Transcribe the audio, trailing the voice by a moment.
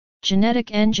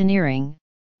Genetic engineering,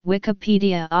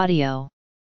 Wikipedia audio.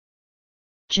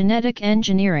 Genetic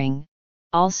engineering,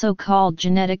 also called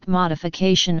genetic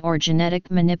modification or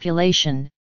genetic manipulation,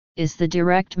 is the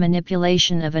direct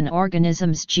manipulation of an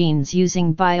organism's genes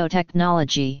using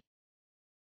biotechnology.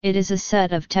 It is a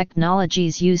set of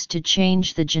technologies used to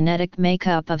change the genetic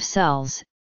makeup of cells,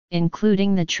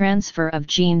 including the transfer of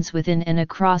genes within and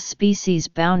across species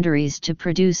boundaries to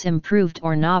produce improved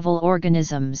or novel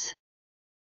organisms.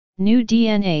 New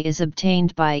DNA is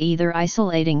obtained by either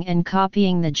isolating and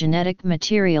copying the genetic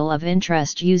material of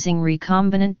interest using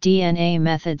recombinant DNA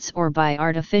methods or by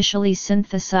artificially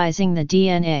synthesizing the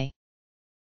DNA.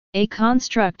 A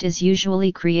construct is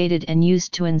usually created and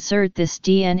used to insert this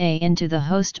DNA into the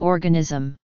host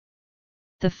organism.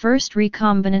 The first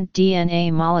recombinant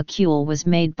DNA molecule was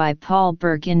made by Paul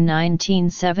Berg in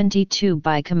 1972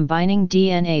 by combining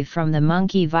DNA from the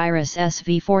monkey virus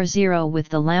SV40 with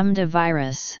the lambda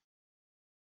virus.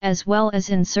 As well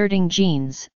as inserting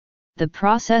genes, the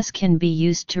process can be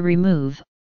used to remove,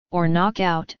 or knock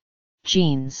out,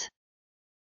 genes.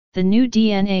 The new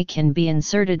DNA can be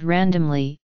inserted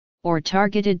randomly, or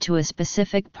targeted to a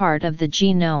specific part of the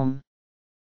genome.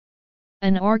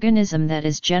 An organism that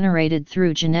is generated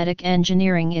through genetic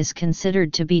engineering is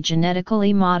considered to be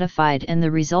genetically modified, and the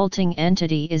resulting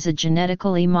entity is a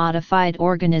genetically modified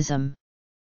organism.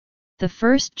 The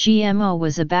first GMO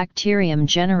was a bacterium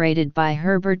generated by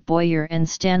Herbert Boyer and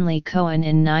Stanley Cohen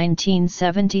in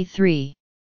 1973.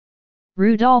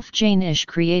 Rudolf Jaenisch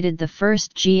created the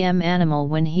first GM animal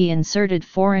when he inserted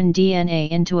foreign DNA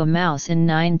into a mouse in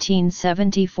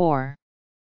 1974.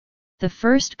 The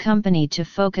first company to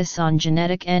focus on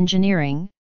genetic engineering,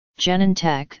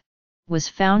 Genentech, was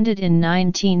founded in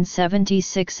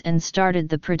 1976 and started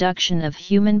the production of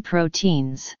human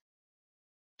proteins.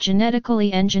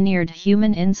 Genetically engineered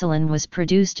human insulin was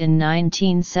produced in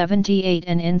 1978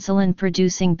 and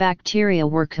insulin-producing bacteria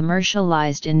were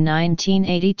commercialized in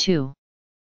 1982.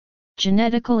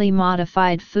 Genetically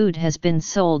modified food has been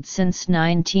sold since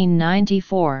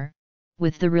 1994,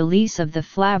 with the release of the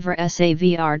Flavor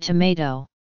Savr tomato.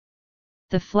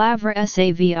 The Flavor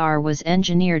Savr was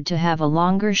engineered to have a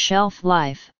longer shelf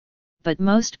life, but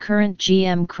most current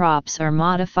GM crops are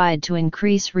modified to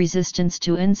increase resistance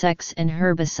to insects and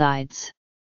herbicides.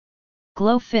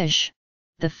 Glowfish,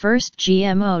 the first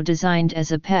GMO designed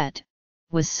as a pet,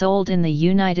 was sold in the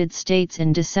United States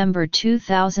in December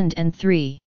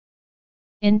 2003.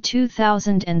 In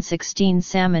 2016,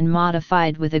 salmon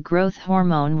modified with a growth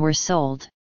hormone were sold.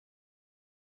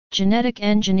 Genetic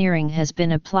engineering has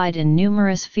been applied in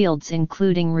numerous fields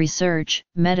including research,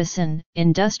 medicine,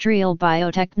 industrial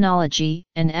biotechnology,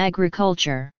 and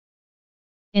agriculture.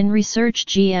 In research,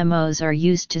 GMOs are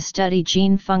used to study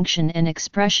gene function and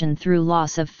expression through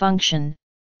loss of function,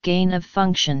 gain of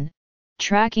function,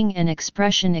 tracking and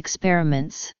expression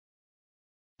experiments.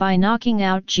 By knocking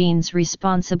out genes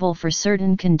responsible for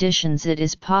certain conditions, it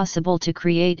is possible to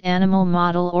create animal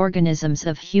model organisms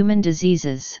of human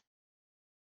diseases.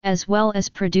 As well as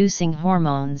producing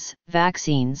hormones,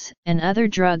 vaccines, and other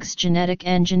drugs, genetic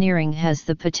engineering has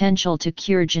the potential to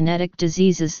cure genetic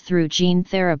diseases through gene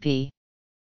therapy.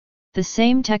 The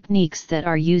same techniques that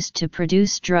are used to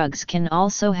produce drugs can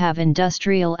also have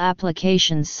industrial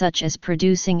applications, such as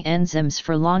producing enzymes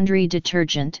for laundry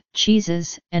detergent,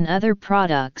 cheeses, and other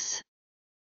products.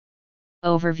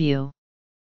 Overview.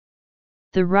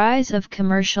 The rise of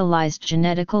commercialized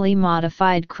genetically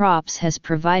modified crops has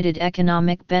provided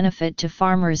economic benefit to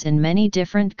farmers in many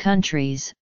different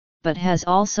countries, but has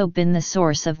also been the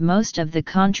source of most of the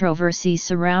controversy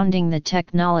surrounding the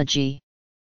technology.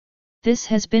 This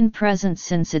has been present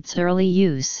since its early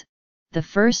use. The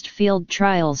first field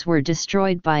trials were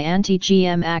destroyed by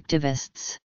anti-GM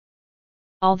activists.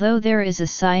 Although there is a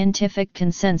scientific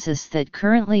consensus that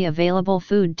currently available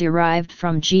food derived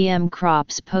from GM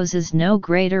crops poses no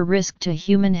greater risk to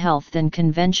human health than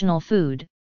conventional food,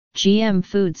 GM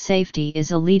food safety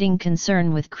is a leading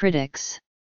concern with critics.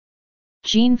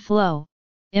 Gene flow,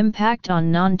 impact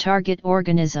on non-target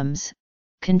organisms,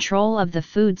 control of the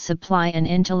food supply and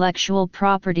intellectual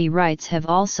property rights have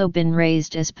also been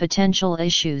raised as potential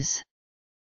issues.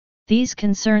 These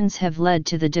concerns have led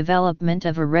to the development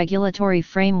of a regulatory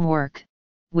framework,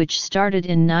 which started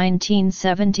in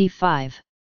 1975.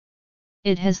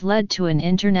 It has led to an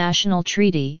international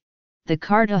treaty, the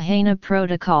Cartagena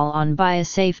Protocol on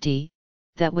Biosafety,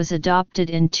 that was adopted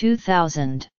in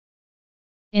 2000.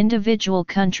 Individual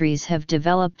countries have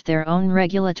developed their own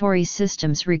regulatory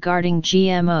systems regarding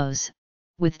GMOs,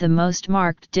 with the most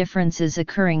marked differences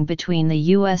occurring between the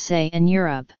USA and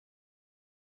Europe.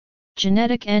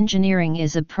 Genetic engineering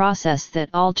is a process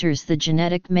that alters the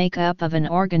genetic makeup of an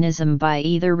organism by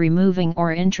either removing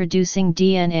or introducing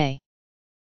DNA.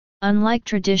 Unlike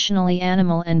traditionally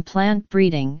animal and plant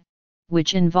breeding,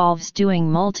 which involves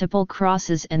doing multiple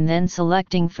crosses and then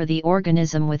selecting for the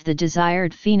organism with the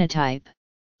desired phenotype,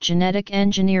 genetic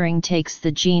engineering takes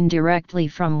the gene directly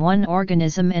from one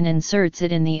organism and inserts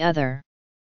it in the other.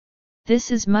 This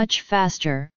is much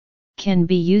faster, can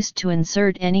be used to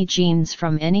insert any genes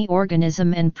from any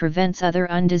organism and prevents other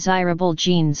undesirable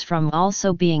genes from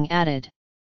also being added.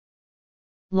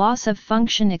 Loss of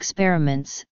function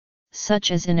experiments, such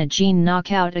as in a gene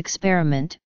knockout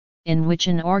experiment, in which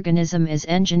an organism is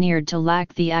engineered to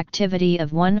lack the activity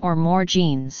of one or more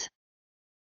genes.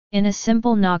 In a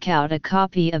simple knockout, a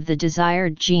copy of the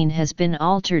desired gene has been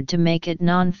altered to make it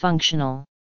non-functional.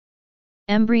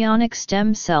 Embryonic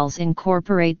stem cells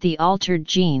incorporate the altered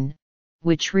gene,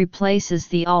 which replaces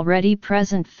the already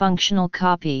present functional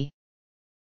copy.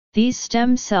 These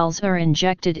stem cells are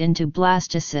injected into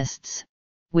blastocysts,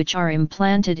 which are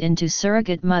implanted into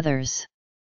surrogate mothers.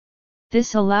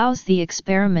 This allows the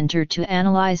experimenter to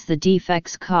analyze the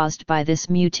defects caused by this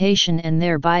mutation and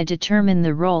thereby determine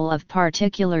the role of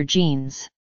particular genes.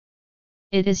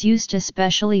 It is used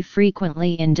especially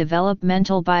frequently in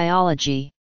developmental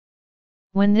biology.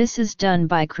 When this is done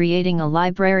by creating a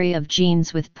library of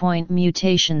genes with point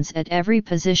mutations at every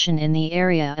position in the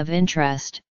area of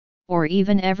interest, or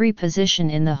even every position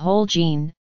in the whole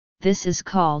gene, this is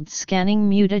called scanning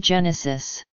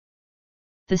mutagenesis.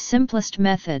 The simplest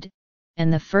method,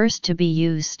 and the first to be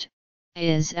used,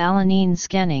 is alanine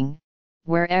scanning,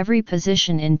 where every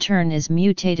position in turn is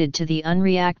mutated to the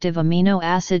unreactive amino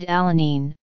acid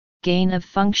alanine. Gain of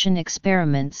function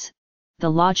experiments, the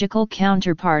logical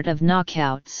counterpart of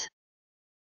knockouts.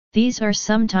 These are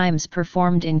sometimes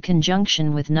performed in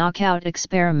conjunction with knockout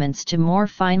experiments to more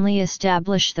finely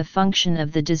establish the function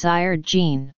of the desired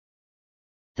gene.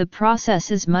 The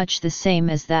process is much the same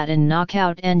as that in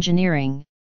knockout engineering,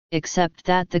 except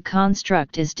that the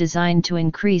construct is designed to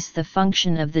increase the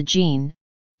function of the gene,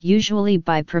 usually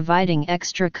by providing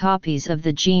extra copies of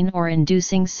the gene or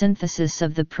inducing synthesis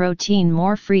of the protein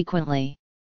more frequently.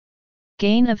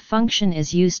 Gain of function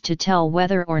is used to tell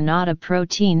whether or not a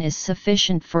protein is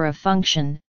sufficient for a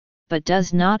function, but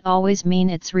does not always mean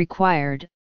it's required,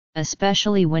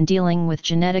 especially when dealing with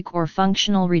genetic or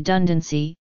functional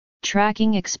redundancy.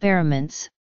 Tracking experiments,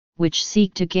 which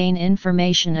seek to gain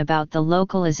information about the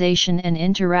localization and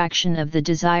interaction of the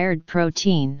desired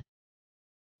protein.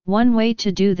 One way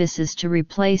to do this is to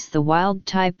replace the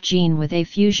wild-type gene with a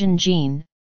fusion gene,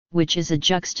 which is a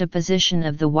juxtaposition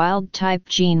of the wild-type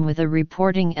gene with a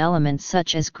reporting element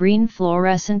such as green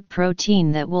fluorescent protein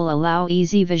that will allow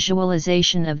easy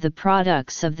visualization of the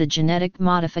products of the genetic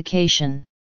modification.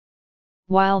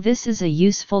 While this is a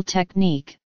useful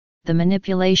technique, the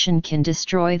manipulation can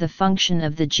destroy the function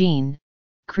of the gene,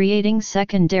 creating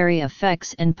secondary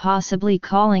effects and possibly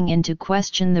calling into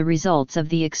question the results of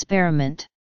the experiment.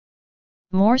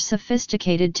 More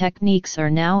sophisticated techniques are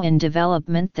now in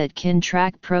development that can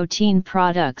track protein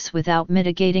products without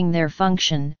mitigating their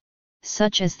function,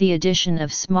 such as the addition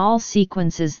of small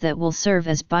sequences that will serve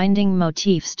as binding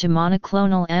motifs to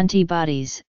monoclonal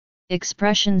antibodies.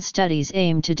 Expression studies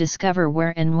aim to discover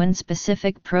where and when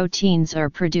specific proteins are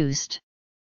produced.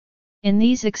 In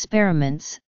these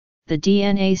experiments, the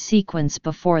DNA sequence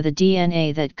before the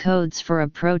DNA that codes for a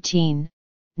protein,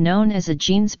 known as a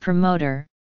gene's promoter,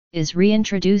 is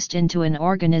reintroduced into an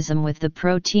organism with the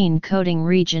protein coding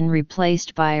region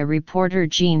replaced by a reporter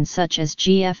gene such as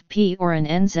GFP or an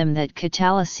enzyme that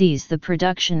catalyses the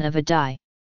production of a dye.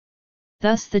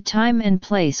 Thus the time and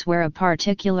place where a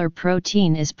particular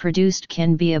protein is produced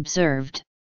can be observed.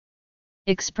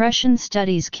 Expression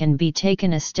studies can be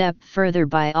taken a step further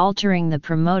by altering the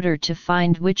promoter to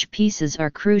find which pieces are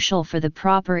crucial for the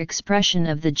proper expression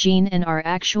of the gene and are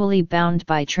actually bound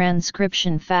by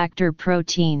transcription factor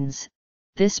proteins.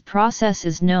 This process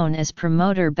is known as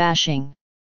promoter bashing.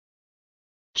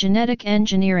 Genetic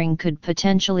engineering could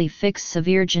potentially fix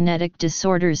severe genetic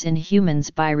disorders in humans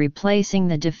by replacing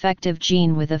the defective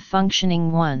gene with a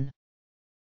functioning one.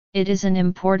 It is an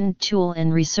important tool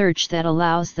in research that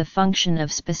allows the function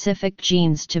of specific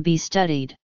genes to be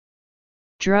studied.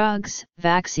 Drugs,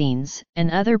 vaccines,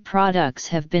 and other products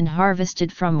have been harvested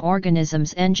from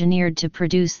organisms engineered to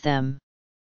produce them.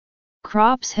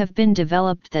 Crops have been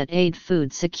developed that aid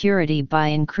food security by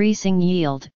increasing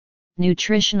yield,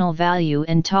 nutritional value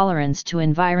and tolerance to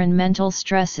environmental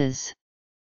stresses.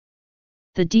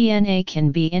 The DNA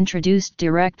can be introduced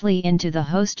directly into the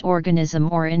host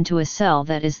organism or into a cell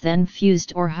that is then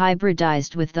fused or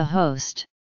hybridized with the host.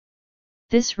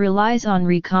 This relies on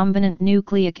recombinant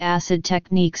nucleic acid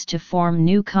techniques to form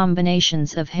new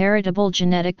combinations of heritable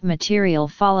genetic material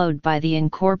followed by the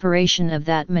incorporation of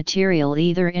that material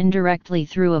either indirectly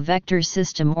through a vector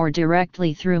system or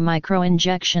directly through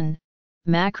microinjection,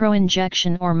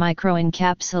 macroinjection or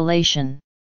microencapsulation.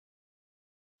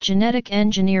 Genetic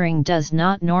engineering does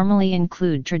not normally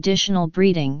include traditional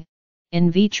breeding,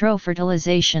 in vitro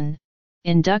fertilization,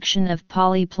 induction of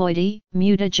polyploidy,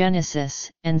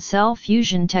 mutagenesis, and cell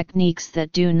fusion techniques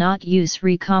that do not use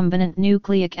recombinant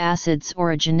nucleic acids or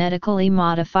a genetically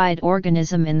modified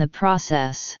organism in the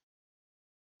process.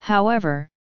 However,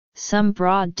 some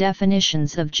broad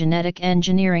definitions of genetic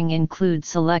engineering include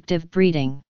selective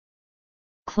breeding.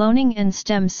 Cloning and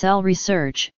stem cell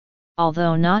research,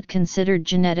 although not considered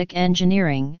genetic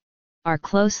engineering, are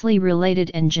closely related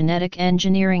and genetic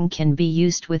engineering can be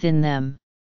used within them.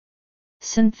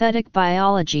 Synthetic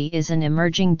biology is an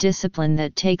emerging discipline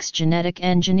that takes genetic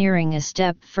engineering a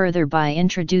step further by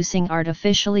introducing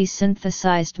artificially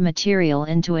synthesized material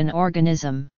into an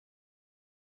organism.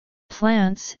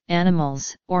 Plants,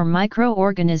 animals, or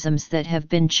microorganisms that have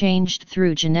been changed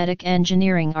through genetic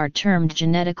engineering are termed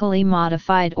genetically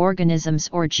modified organisms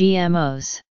or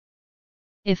GMOs.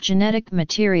 If genetic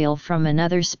material from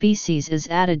another species is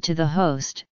added to the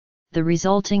host, the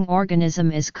resulting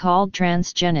organism is called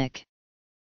transgenic.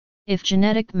 If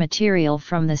genetic material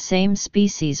from the same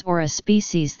species or a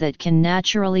species that can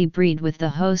naturally breed with the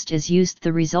host is used,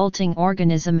 the resulting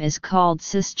organism is called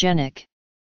cisgenic.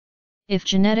 If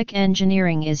genetic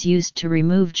engineering is used to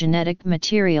remove genetic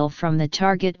material from the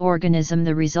target organism,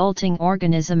 the resulting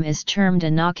organism is termed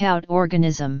a knockout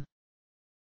organism.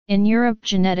 In Europe,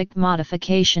 genetic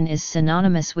modification is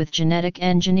synonymous with genetic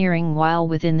engineering, while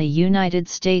within the United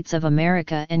States of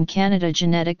America and Canada,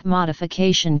 genetic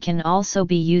modification can also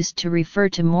be used to refer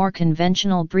to more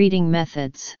conventional breeding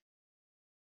methods.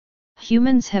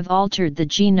 Humans have altered the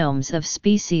genomes of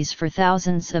species for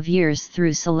thousands of years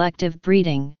through selective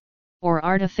breeding, or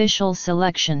artificial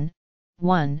selection,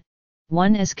 one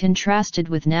as contrasted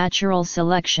with natural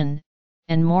selection,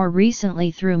 and more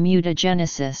recently through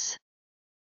mutagenesis.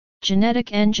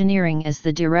 Genetic engineering is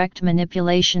the direct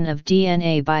manipulation of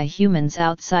DNA by humans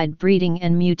outside breeding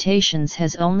and mutations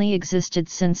has only existed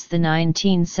since the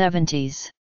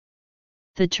 1970s.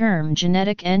 The term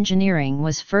genetic engineering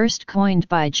was first coined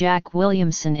by Jack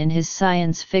Williamson in his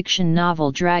science fiction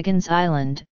novel Dragon's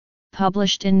Island,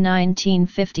 published in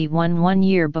 1951, 1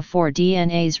 year before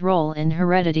DNA's role in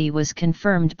heredity was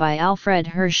confirmed by Alfred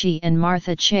Hershey and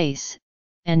Martha Chase,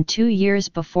 and 2 years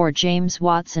before James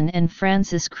Watson and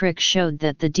Francis Crick showed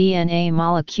that the DNA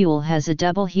molecule has a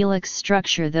double helix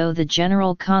structure, though the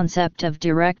general concept of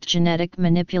direct genetic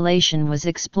manipulation was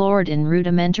explored in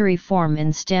rudimentary form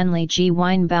in Stanley G.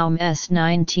 Weinbaum's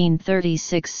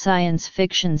 1936 science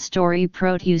fiction story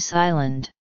Proteus Island.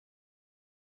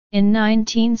 In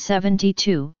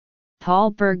 1972,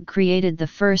 Paul Berg created the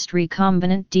first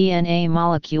recombinant DNA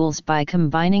molecules by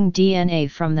combining DNA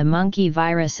from the monkey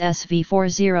virus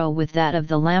SV40 with that of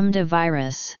the lambda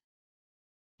virus.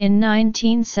 In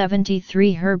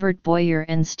 1973, Herbert Boyer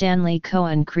and Stanley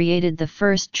Cohen created the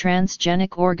first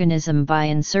transgenic organism by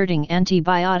inserting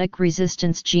antibiotic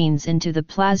resistance genes into the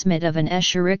plasmid of an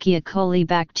Escherichia coli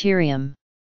bacterium.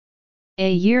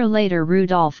 A year later,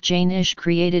 Rudolf Jaenisch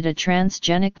created a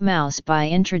transgenic mouse by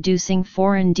introducing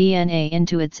foreign DNA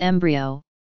into its embryo,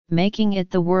 making it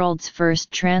the world's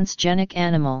first transgenic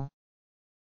animal.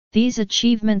 These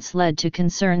achievements led to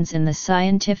concerns in the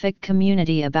scientific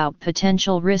community about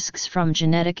potential risks from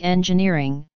genetic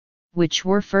engineering, which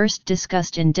were first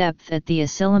discussed in depth at the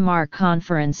Asilomar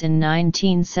Conference in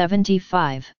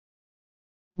 1975.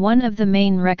 One of the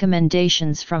main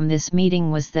recommendations from this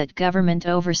meeting was that government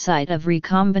oversight of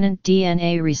recombinant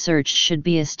DNA research should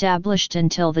be established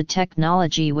until the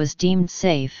technology was deemed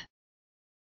safe.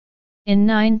 In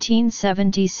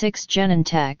 1976,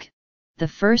 Genentech, the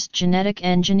first genetic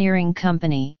engineering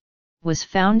company, was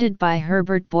founded by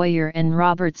Herbert Boyer and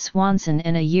Robert Swanson,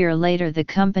 and a year later the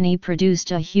company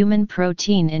produced a human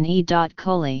protein in E.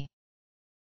 coli.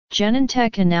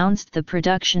 Genentech announced the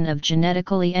production of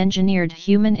genetically engineered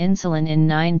human insulin in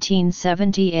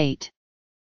 1978.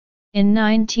 In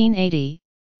 1980,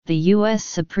 the U.S.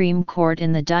 Supreme Court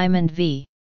in the Diamond v.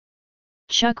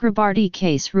 Chakrabarty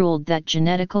case ruled that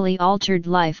genetically altered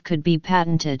life could be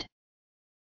patented.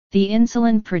 The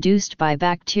insulin produced by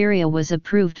bacteria was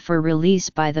approved for release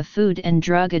by the Food and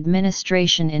Drug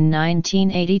Administration in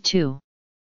 1982.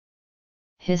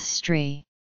 History.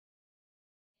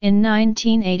 In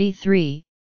 1983,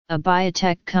 a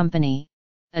biotech company,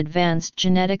 Advanced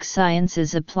Genetic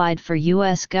Sciences applied for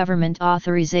U.S. government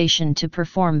authorization to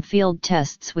perform field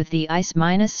tests with the ICE-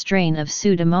 strain of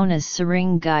Pseudomonas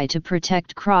syringae to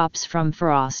protect crops from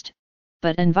frost,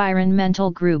 but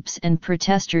environmental groups and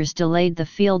protesters delayed the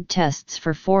field tests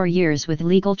for 4 years with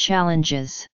legal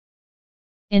challenges.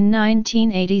 In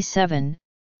 1987,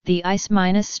 the ICE-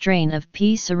 strain of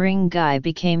P. syringae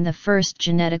became the first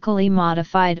genetically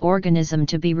modified organism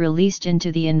to be released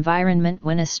into the environment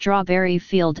when a strawberry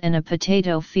field and a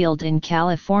potato field in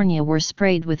California were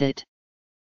sprayed with it.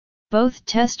 Both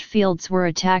test fields were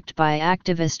attacked by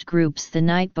activist groups the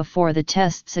night before the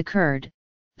tests occurred.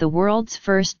 The world's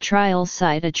first trial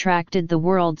site attracted the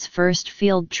world's first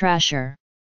field trasher.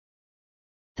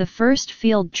 The first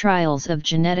field trials of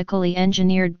genetically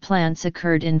engineered plants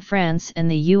occurred in France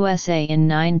and the USA in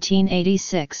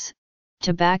 1986.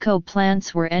 Tobacco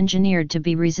plants were engineered to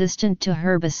be resistant to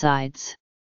herbicides.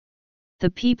 The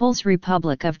People's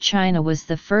Republic of China was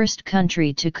the first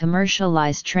country to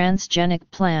commercialize transgenic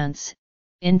plants,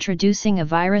 introducing a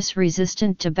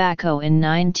virus-resistant tobacco in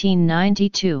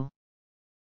 1992.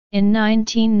 In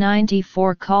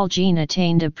 1994, Colgene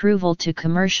attained approval to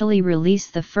commercially release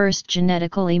the first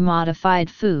genetically modified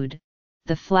food,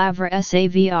 the Flavra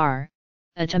Savr,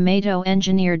 a tomato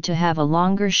engineered to have a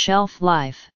longer shelf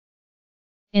life.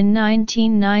 In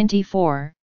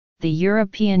 1994, the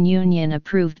European Union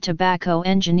approved tobacco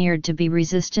engineered to be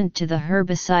resistant to the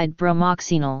herbicide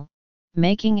bromoxynil,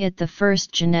 making it the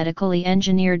first genetically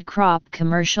engineered crop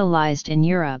commercialized in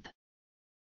Europe.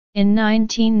 In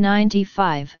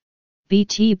 1995,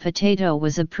 Bt potato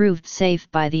was approved safe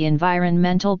by the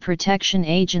Environmental Protection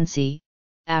Agency,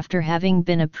 after having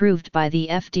been approved by the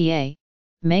FDA,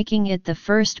 making it the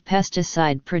first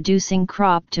pesticide-producing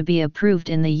crop to be approved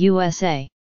in the USA.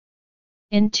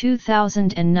 In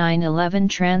 2009, 11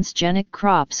 transgenic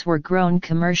crops were grown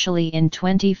commercially in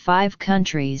 25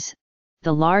 countries,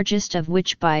 the largest of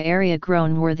which by area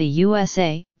grown were the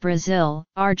USA, Brazil,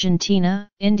 Argentina,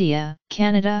 India,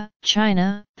 Canada,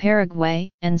 China, Paraguay,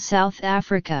 and South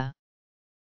Africa.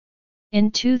 In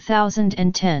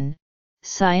 2010,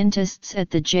 scientists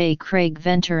at the J. Craig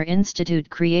Venter Institute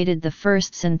created the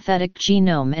first synthetic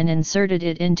genome and inserted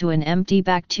it into an empty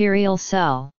bacterial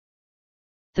cell.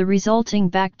 The resulting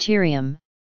bacterium,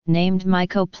 named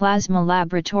Mycoplasma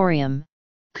laboratorium,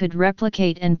 could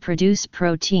replicate and produce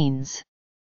proteins.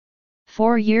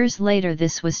 4 years later,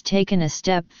 this was taken a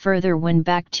step further when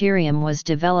bacterium was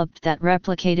developed that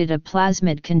replicated a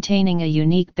plasmid containing a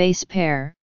unique base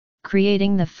pair,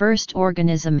 creating the first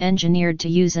organism engineered to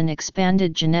use an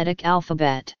expanded genetic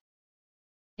alphabet.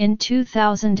 In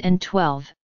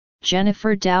 2012,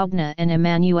 Jennifer Doudna and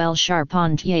Emmanuel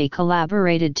Charpentier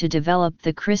collaborated to develop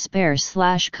the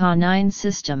CRISPR/Cas9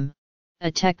 system,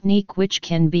 a technique which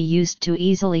can be used to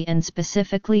easily and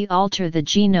specifically alter the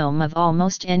genome of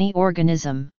almost any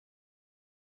organism.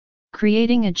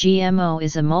 Creating a GMO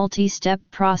is a multi-step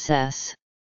process.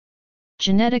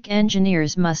 Genetic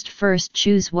engineers must first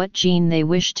choose what gene they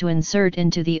wish to insert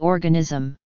into the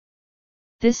organism.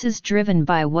 This is driven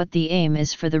by what the aim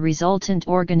is for the resultant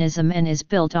organism and is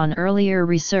built on earlier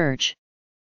research.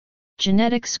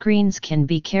 Genetic screens can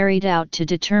be carried out to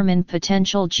determine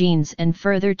potential genes and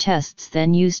further tests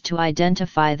then used to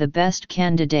identify the best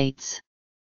candidates.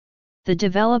 The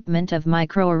development of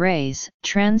microarrays,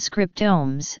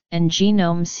 transcriptomes, and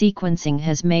genome sequencing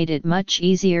has made it much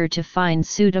easier to find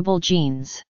suitable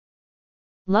genes.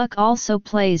 Luck also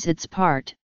plays its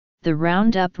part. The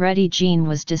Roundup Ready gene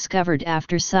was discovered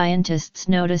after scientists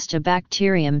noticed a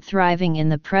bacterium thriving in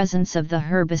the presence of the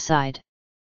herbicide.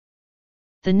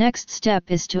 The next step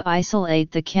is to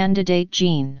isolate the candidate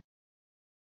gene.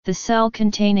 The cell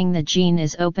containing the gene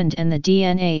is opened and the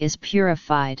DNA is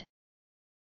purified.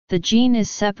 The gene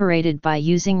is separated by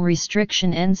using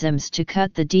restriction enzymes to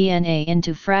cut the DNA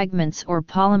into fragments or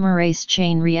polymerase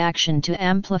chain reaction to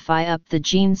amplify up the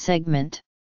gene segment.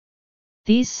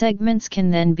 These segments can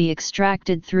then be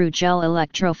extracted through gel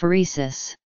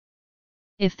electrophoresis.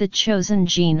 If the chosen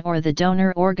gene or the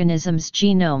donor organism's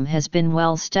genome has been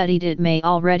well studied, it may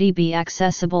already be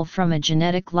accessible from a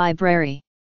genetic library.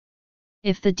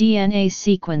 If the DNA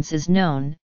sequence is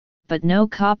known, but no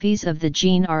copies of the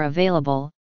gene are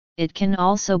available, it can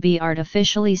also be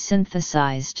artificially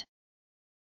synthesized.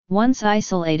 Once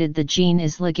isolated, the gene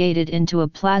is ligated into a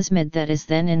plasmid that is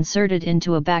then inserted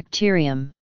into a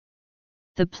bacterium.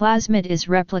 The plasmid is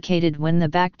replicated when the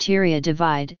bacteria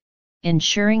divide,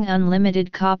 ensuring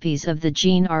unlimited copies of the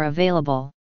gene are available.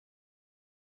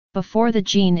 Before the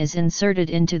gene is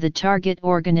inserted into the target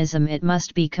organism, it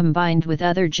must be combined with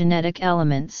other genetic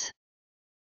elements.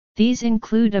 These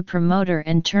include a promoter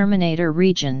and terminator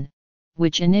region,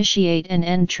 which initiate and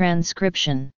end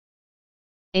transcription.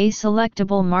 A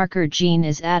selectable marker gene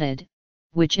is added,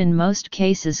 which in most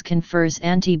cases confers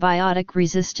antibiotic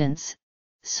resistance,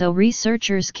 so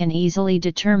researchers can easily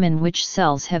determine which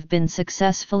cells have been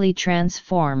successfully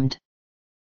transformed.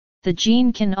 The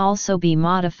gene can also be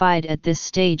modified at this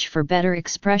stage for better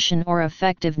expression or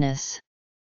effectiveness.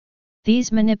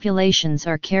 These manipulations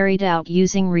are carried out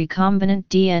using recombinant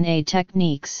DNA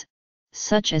techniques,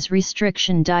 such as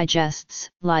restriction digests,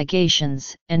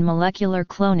 ligations, and molecular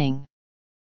cloning.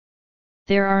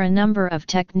 There are a number of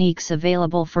techniques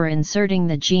available for inserting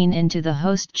the gene into the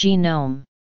host genome.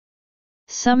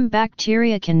 Some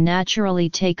bacteria can naturally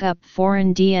take up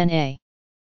foreign DNA.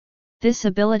 This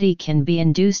ability can be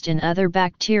induced in other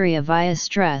bacteria via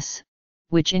stress,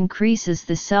 which increases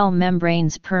the cell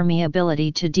membrane's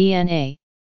permeability to DNA.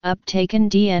 Uptaken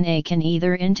DNA can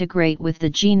either integrate with the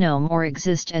genome or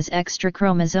exist as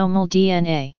extrachromosomal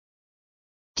DNA.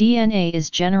 DNA is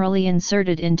generally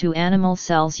inserted into animal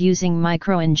cells using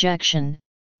microinjection,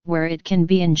 where it can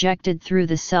be injected through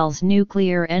the cell's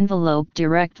nuclear envelope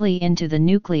directly into the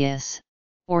nucleus,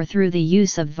 or through the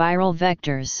use of viral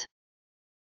vectors.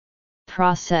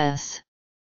 Process: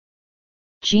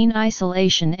 gene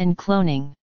isolation and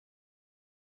cloning.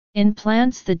 In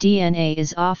plants, the DNA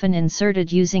is often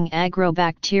inserted using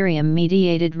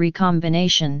agrobacterium-mediated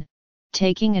recombination,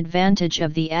 taking advantage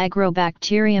of the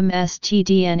agrobacterium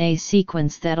sTDNA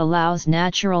sequence that allows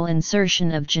natural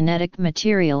insertion of genetic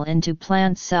material into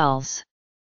plant cells.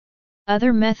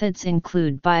 Other methods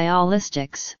include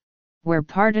biolistics, where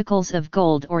particles of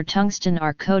gold or tungsten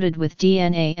are coated with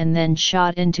DNA and then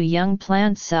shot into young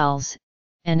plant cells,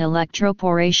 and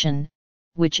electroporation,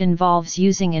 which involves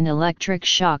using an electric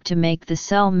shock to make the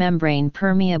cell membrane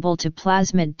permeable to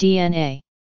plasmid DNA.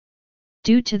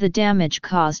 Due to the damage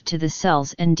caused to the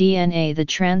cells and DNA, the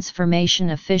transformation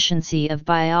efficiency of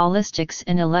biolistics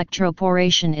and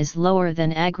electroporation is lower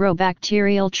than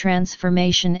agrobacterial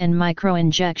transformation and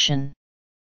microinjection.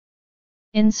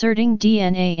 Inserting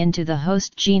DNA into the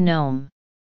host genome.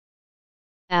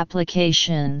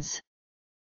 Applications: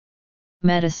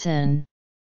 medicine,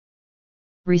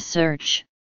 research,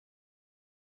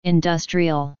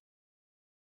 industrial.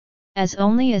 As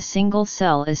only a single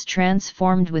cell is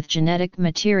transformed with genetic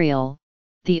material,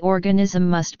 the organism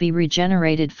must be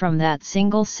regenerated from that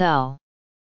single cell.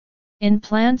 In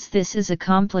plants, this is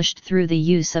accomplished through the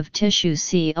use of tissue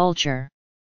culture.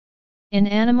 In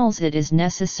animals, it is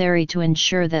necessary to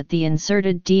ensure that the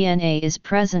inserted DNA is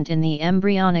present in the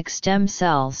embryonic stem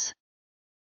cells.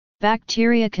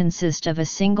 Bacteria consist of a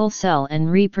single cell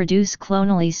and reproduce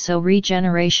clonally, so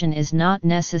regeneration is not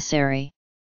necessary.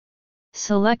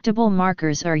 Selectable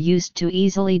markers are used to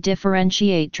easily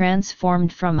differentiate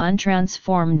transformed from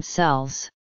untransformed cells.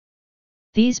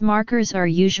 These markers are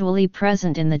usually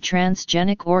present in the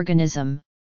transgenic organism,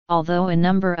 although a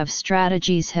number of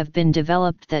strategies have been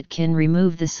developed that can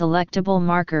remove the selectable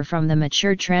marker from the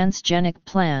mature transgenic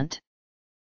plant.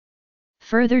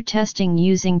 Further testing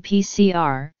using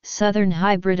PCR, southern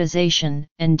hybridization,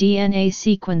 and DNA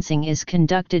sequencing is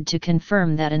conducted to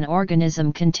confirm that an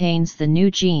organism contains the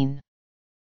new gene.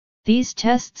 These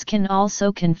tests can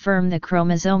also confirm the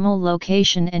chromosomal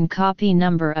location and copy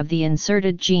number of the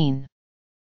inserted gene.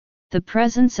 The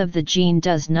presence of the gene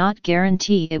does not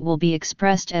guarantee it will be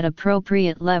expressed at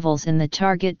appropriate levels in the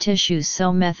target tissue,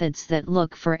 so methods that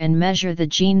look for and measure the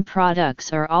gene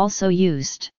products are also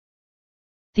used.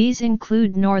 These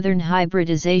include northern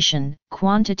hybridization,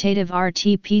 quantitative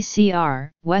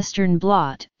RT-PCR, Western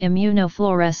blot,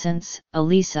 immunofluorescence,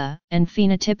 ELISA, and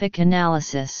phenotypic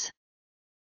analysis.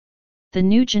 The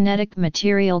new genetic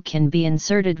material can be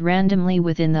inserted randomly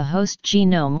within the host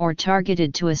genome or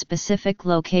targeted to a specific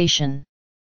location.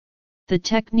 The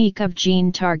technique of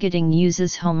gene targeting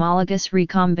uses homologous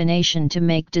recombination to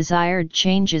make desired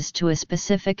changes to a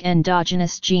specific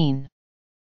endogenous gene.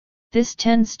 This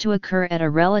tends to occur at a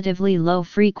relatively low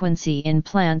frequency in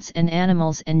plants and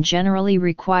animals and generally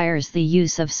requires the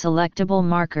use of selectable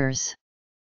markers.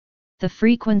 The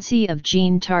frequency of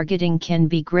gene targeting can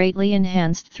be greatly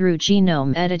enhanced through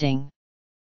genome editing.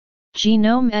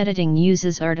 Genome editing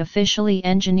uses artificially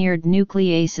engineered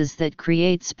nucleases that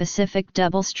create specific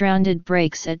double-stranded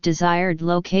breaks at desired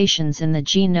locations in the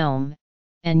genome,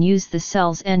 and use the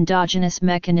cell's endogenous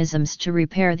mechanisms to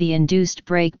repair the induced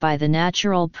break by the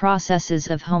natural processes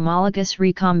of homologous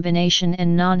recombination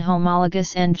and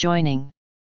non-homologous end joining.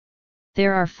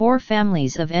 There are 4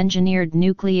 families of engineered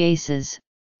nucleases: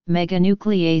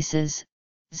 meganucleases,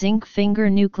 zinc finger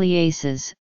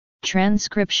nucleases,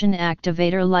 transcription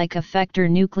activator like effector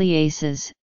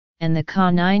nucleases, and the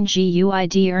Ca9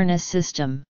 GUID ERNA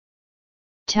system.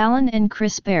 Talon and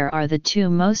CRISPR are the two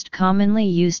most commonly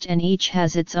used and each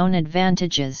has its own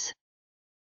advantages.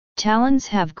 Talons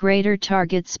have greater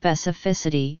target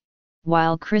specificity,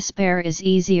 while CRISPR is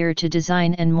easier to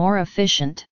design and more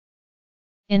efficient.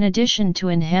 In addition to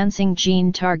enhancing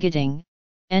gene targeting,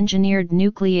 engineered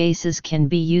nucleases can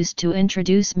be used to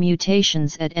introduce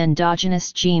mutations at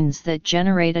endogenous genes that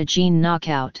generate a gene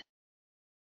knockout.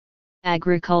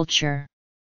 Agriculture.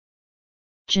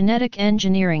 Genetic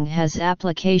engineering has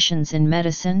applications in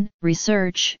medicine,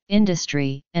 research,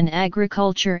 industry, and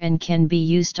agriculture and can be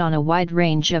used on a wide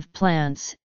range of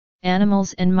plants,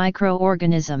 animals and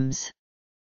microorganisms.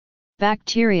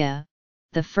 Bacteria,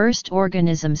 the first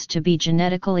organisms to be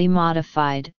genetically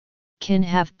modified, can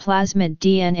have plasmid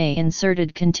DNA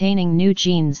inserted containing new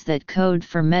genes that code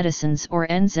for medicines or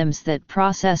enzymes that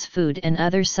process food and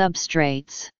other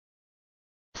substrates.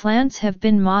 Plants have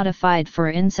been modified for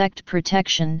insect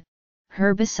protection,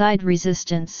 herbicide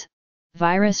resistance,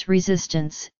 virus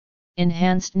resistance,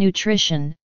 enhanced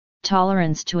nutrition,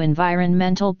 tolerance to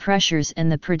environmental pressures and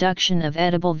the production of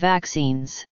edible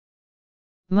vaccines.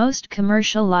 Most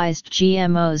commercialized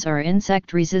GMOs are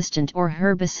insect-resistant or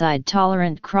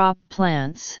herbicide-tolerant crop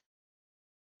plants.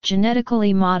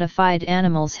 Genetically modified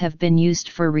animals have been used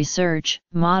for research,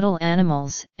 model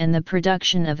animals, and the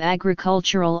production of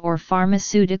agricultural or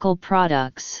pharmaceutical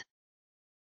products.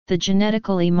 The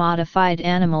genetically modified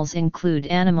animals include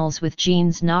animals with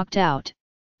genes knocked out,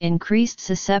 increased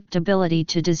susceptibility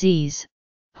to disease,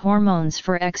 hormones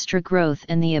for extra growth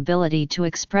and the ability to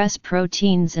express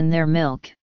proteins in their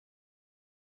milk.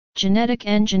 Genetic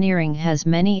engineering has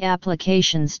many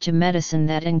applications to medicine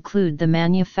that include the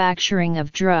manufacturing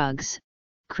of drugs,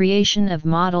 creation of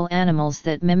model animals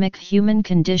that mimic human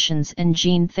conditions and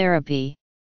gene therapy.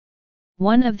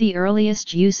 One of the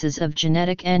earliest uses of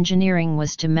genetic engineering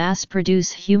was to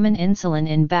mass-produce human insulin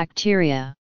in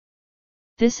bacteria.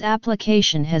 This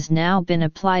application has now been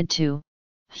applied to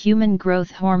human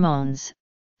growth hormones,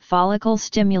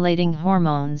 follicle-stimulating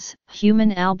hormones,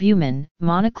 human albumin,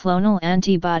 monoclonal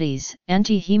antibodies,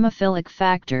 anti-hemophilic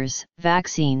factors,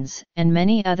 vaccines, and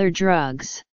many other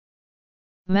drugs.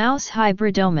 Mouse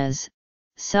hybridomas,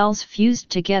 cells fused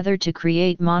together to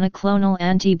create monoclonal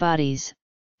antibodies,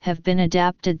 have been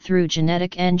adapted through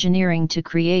genetic engineering to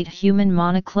create human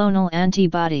monoclonal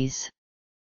antibodies.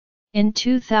 In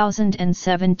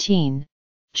 2017,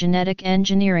 genetic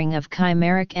engineering of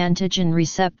chimeric antigen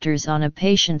receptors on a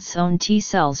patient's own T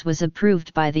cells was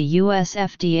approved by the US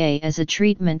FDA as a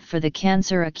treatment for the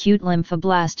cancer acute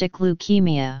lymphoblastic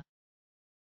leukemia.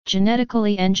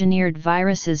 Genetically engineered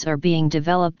viruses are being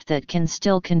developed that can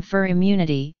still confer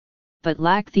immunity, but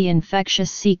lack the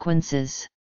infectious sequences.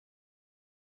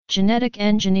 Genetic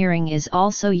engineering is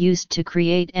also used to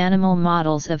create animal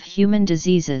models of human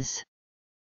diseases.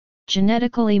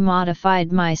 Genetically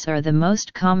modified mice are the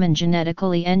most common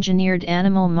genetically engineered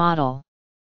animal model.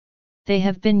 They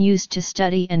have been used to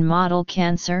study and model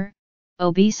cancer,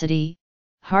 obesity,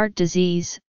 heart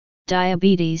disease,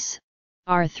 diabetes,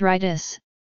 arthritis,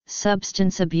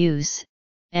 substance abuse,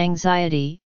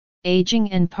 anxiety,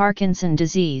 aging and Parkinson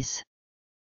disease.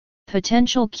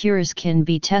 Potential cures can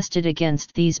be tested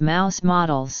against these mouse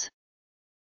models.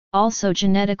 Also,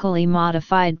 genetically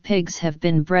modified pigs have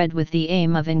been bred with the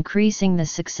aim of increasing the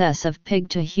success of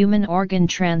pig-to-human organ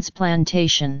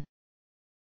transplantation.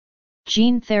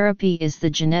 Gene therapy is the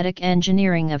genetic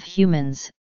engineering of humans,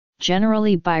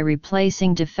 generally by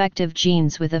replacing defective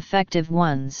genes with effective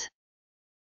ones.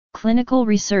 Clinical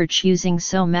research using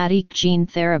somatic gene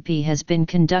therapy has been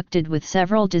conducted with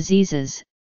several diseases,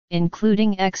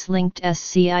 including X-linked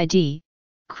SCID,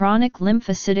 chronic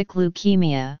lymphocytic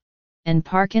leukemia, and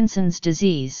Parkinson's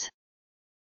disease.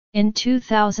 In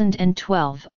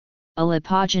 2012,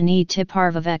 alipogene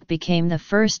tiparvovec became the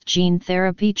first gene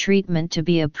therapy treatment to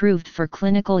be approved for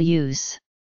clinical use.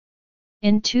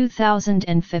 In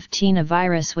 2015, a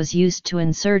virus was used to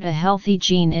insert a healthy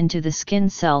gene into the skin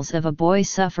cells of a boy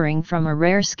suffering from a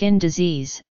rare skin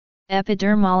disease,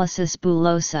 epidermolysis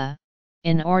bullosa,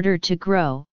 in order to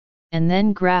grow, and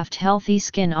then graft healthy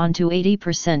skin onto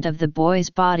 80% of the boy's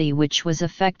body which was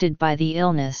affected by the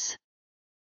illness.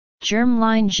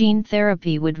 Germline gene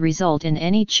therapy would result in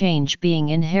any change being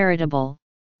inheritable,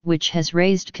 which has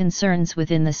raised concerns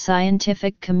within the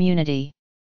scientific community.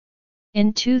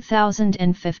 In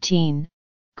 2015,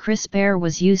 CRISPR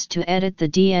was used to edit the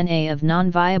DNA of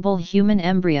non-viable human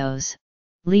embryos,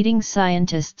 leading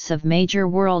scientists of major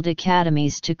world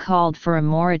academies to call for a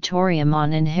moratorium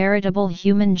on inheritable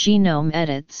human genome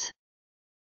edits.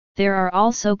 There are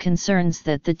also concerns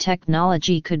that the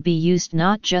technology could be used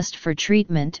not just for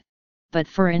treatment, but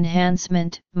for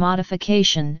enhancement,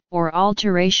 modification, or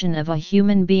alteration of a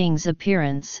human being's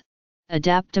appearance,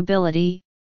 adaptability,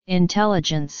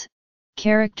 intelligence,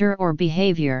 character or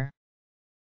behavior.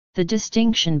 The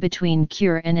distinction between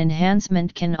cure and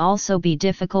enhancement can also be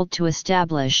difficult to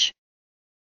establish.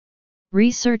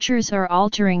 Researchers are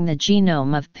altering the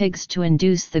genome of pigs to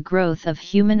induce the growth of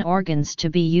human organs to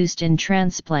be used in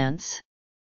transplants.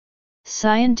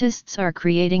 Scientists are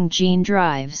creating gene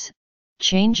drives,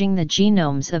 changing the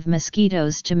genomes of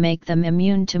mosquitoes to make them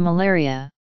immune to malaria,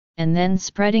 and then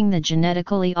spreading the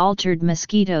genetically altered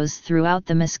mosquitoes throughout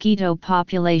the mosquito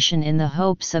population in the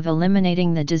hopes of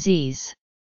eliminating the disease.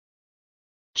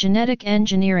 Genetic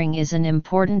engineering is an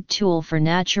important tool for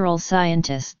natural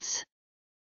scientists.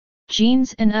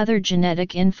 Genes and other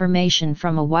genetic information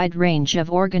from a wide range of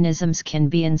organisms can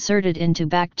be inserted into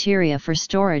bacteria for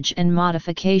storage and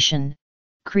modification,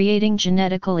 creating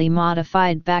genetically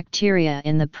modified bacteria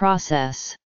in the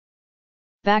process.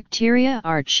 Bacteria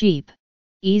are cheap,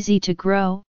 easy to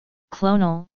grow,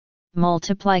 clonal,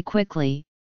 multiply quickly,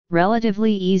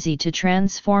 relatively easy to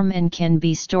transform and can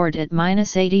be stored at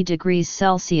 -80 degrees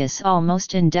Celsius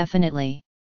almost indefinitely.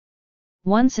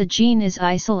 Once a gene is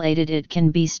isolated, it can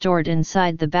be stored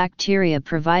inside the bacteria,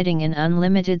 providing an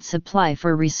unlimited supply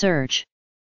for research.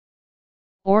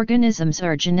 Organisms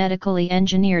are genetically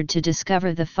engineered to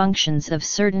discover the functions of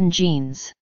certain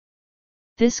genes.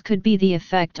 This could be the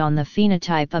effect on the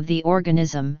phenotype of the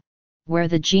organism, where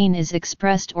the gene is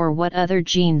expressed or what other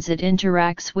genes it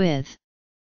interacts with.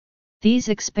 These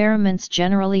experiments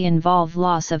generally involve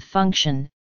loss of function,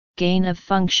 gain of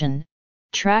function,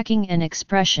 tracking and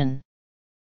expression.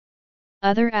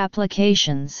 Other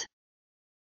applications.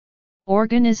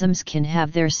 Organisms can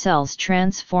have their cells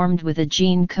transformed with a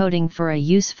gene coding for a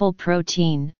useful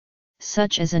protein,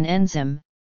 such as an enzyme,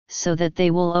 so that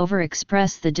they will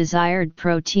overexpress the desired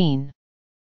protein.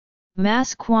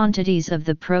 Mass quantities of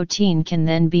the protein can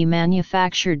then be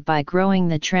manufactured by growing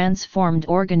the transformed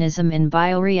organism in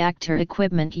bioreactor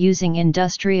equipment using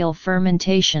industrial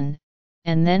fermentation,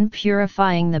 and then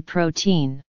purifying the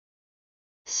protein.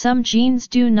 Some genes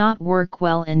do not work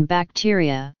well in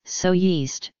bacteria, so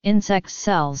yeast, insect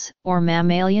cells, or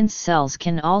mammalian cells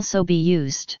can also be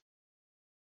used.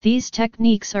 These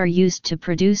techniques are used to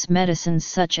produce medicines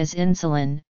such as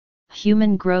insulin,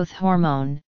 human growth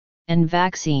hormone, and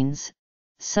vaccines.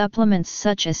 Supplements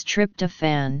such as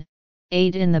tryptophan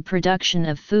aid in the production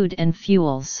of food and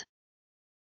fuels.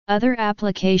 Other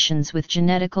applications with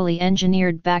genetically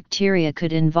engineered bacteria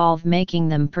could involve making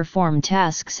them perform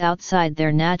tasks outside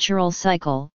their natural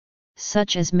cycle,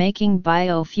 such as making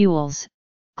biofuels,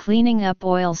 cleaning up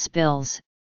oil spills,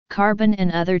 carbon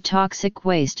and other toxic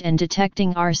waste, and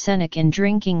detecting arsenic in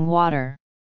drinking water.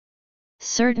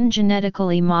 Certain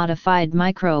genetically modified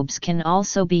microbes can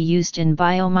also be used in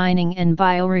biomining and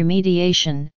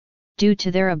bioremediation, due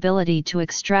to their ability to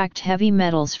extract heavy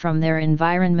metals from their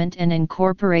environment and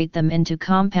incorporate them into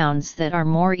compounds that are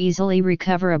more easily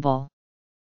recoverable.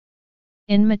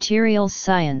 In materials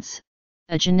science,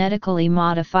 a genetically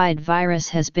modified virus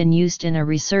has been used in a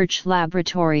research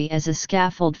laboratory as a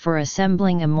scaffold for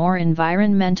assembling a more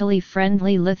environmentally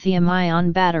friendly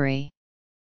lithium-ion battery.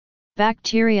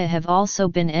 Bacteria have also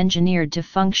been engineered to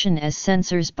function as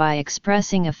sensors by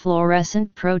expressing a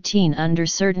fluorescent protein under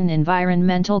certain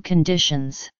environmental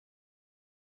conditions.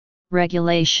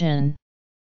 Regulation.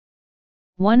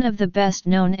 One of the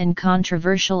best-known and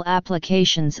controversial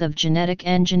applications of genetic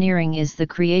engineering is the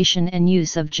creation and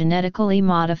use of genetically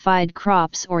modified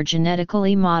crops or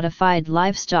genetically modified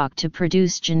livestock to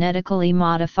produce genetically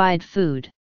modified food.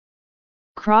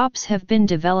 Crops have been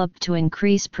developed to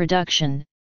increase production,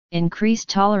 increase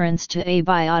tolerance to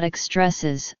abiotic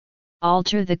stresses,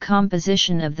 alter the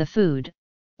composition of the food,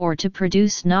 or to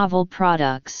produce novel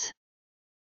products.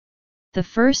 The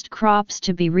first crops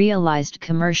to be realized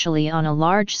commercially on a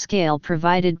large scale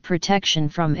provided protection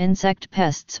from insect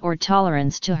pests or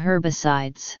tolerance to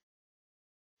herbicides.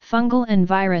 Fungal and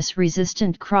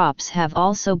virus-resistant crops have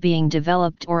also been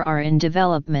developed or are in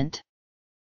development.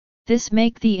 This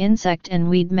make the insect and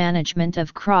weed management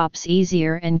of crops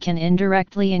easier and can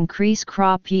indirectly increase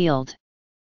crop yield.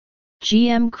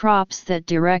 GM crops that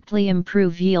directly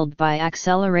improve yield by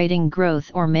accelerating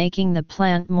growth or making the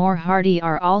plant more hardy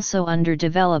are also under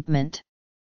development.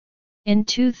 In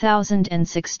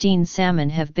 2016, salmon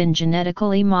have been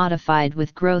genetically modified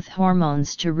with growth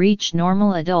hormones to reach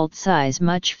normal adult size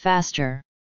much faster.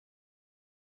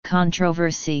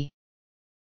 Controversy.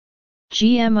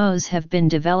 GMOs have been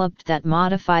developed that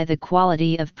modify the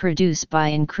quality of produce by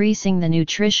increasing the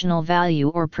nutritional value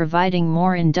or providing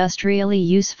more industrially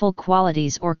useful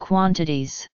qualities or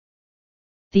quantities.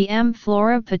 The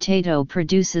Amphora potato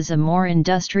produces a more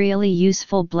industrially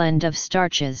useful blend of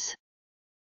starches.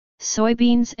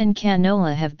 Soybeans and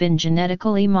canola have been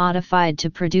genetically modified to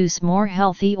produce more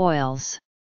healthy oils.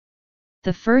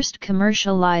 The first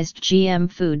commercialized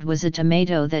GM food was a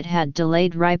tomato that had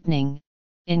delayed ripening,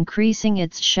 increasing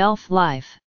its shelf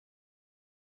life.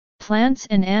 Plants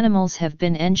and animals have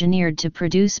been engineered to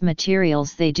produce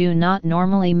materials they do not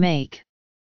normally make.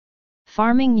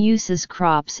 Farming uses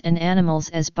crops and animals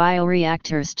as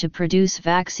bioreactors to produce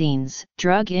vaccines,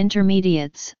 drug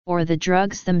intermediates, or the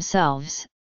drugs themselves.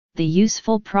 The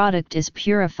useful product is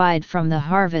purified from the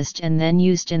harvest and then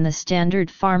used in the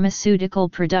standard pharmaceutical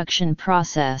production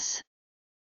process.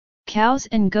 Cows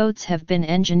and goats have been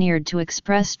engineered to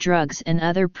express drugs and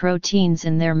other proteins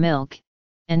in their milk,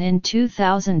 and in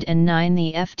 2009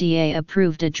 the FDA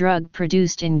approved a drug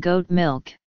produced in goat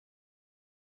milk.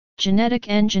 Genetic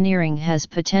engineering has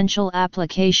potential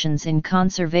applications in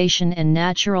conservation and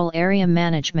natural area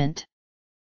management.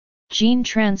 Gene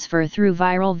transfer through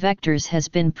viral vectors has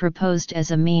been proposed as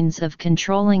a means of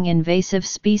controlling invasive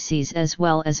species as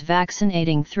well as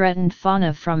vaccinating threatened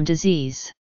fauna from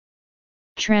disease.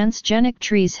 Transgenic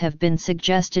trees have been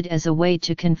suggested as a way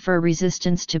to confer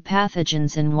resistance to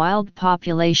pathogens in wild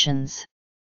populations.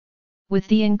 With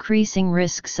the increasing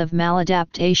risks of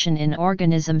maladaptation in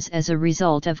organisms as a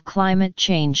result of climate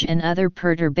change and other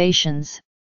perturbations,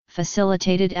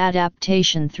 facilitated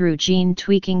adaptation through gene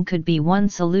tweaking could be one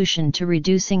solution to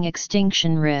reducing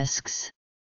extinction risks.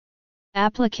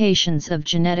 Applications of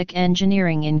genetic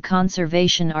engineering in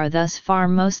conservation are thus far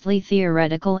mostly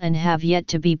theoretical and have yet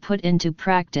to be put into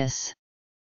practice.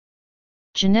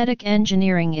 Genetic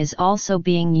engineering is also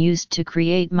being used to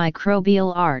create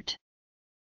microbial art.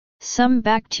 Some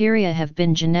bacteria have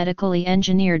been genetically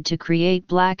engineered to create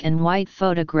black and white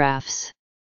photographs.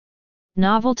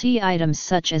 Novelty items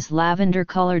such as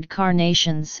lavender-colored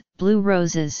carnations, blue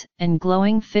roses, and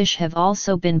glowing fish have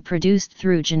also been produced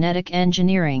through genetic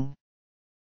engineering.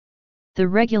 The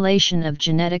regulation of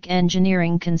genetic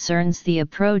engineering concerns the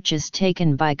approaches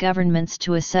taken by governments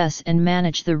to assess and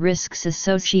manage the risks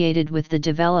associated with the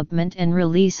development and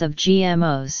release of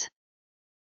GMOs.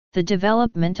 The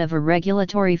development of a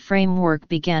regulatory framework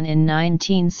began in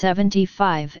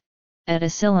 1975, at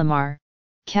Asilomar,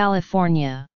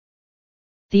 California.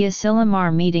 The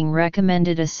Asilomar meeting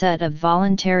recommended a set of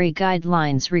voluntary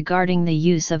guidelines regarding the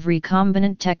use of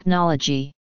recombinant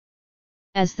technology.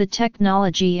 As the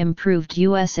technology improved,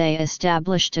 USA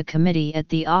established a committee at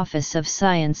the Office of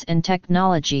Science and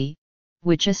Technology,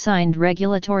 which assigned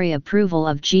regulatory approval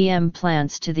of GM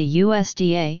plants to the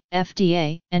USDA,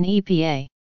 FDA, and EPA.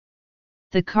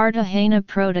 The Cartagena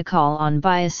Protocol on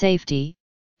Biosafety,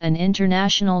 an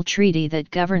international treaty that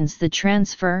governs the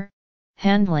transfer,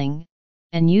 handling,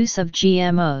 and use of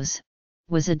GMOs,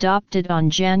 was adopted on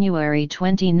January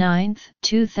 29,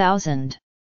 2000.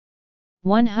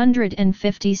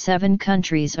 157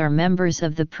 countries are members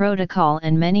of the protocol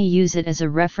and many use it as a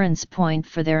reference point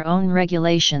for their own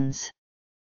regulations.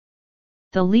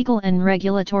 The legal and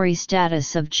regulatory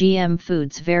status of GM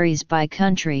foods varies by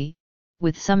country,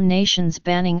 with some nations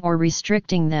banning or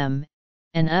restricting them,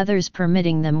 and others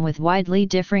permitting them with widely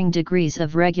differing degrees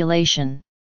of regulation.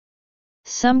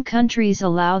 Some countries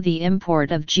allow the import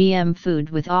of GM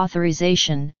food with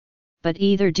authorization, but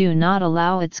either do not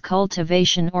allow its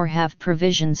cultivation or have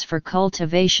provisions for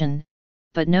cultivation,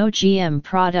 but no GM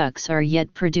products are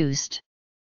yet produced.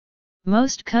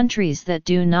 Most countries that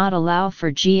do not allow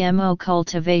for GMO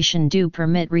cultivation do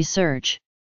permit research.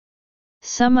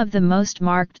 Some of the most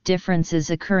marked differences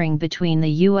occurring between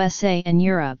the USA and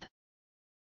Europe.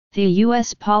 The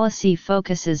US policy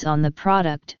focuses on the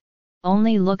product,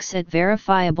 only looks at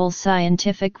verifiable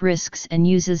scientific risks and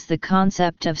uses the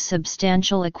concept of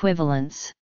substantial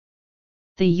equivalence.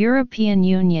 The European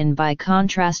Union by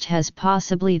contrast has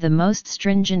possibly the most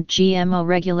stringent GMO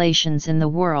regulations in the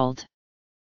world.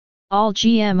 All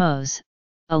GMOs,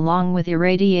 along with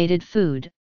irradiated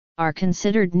food, are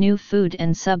considered new food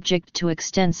and subject to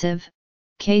extensive,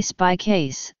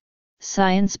 case-by-case,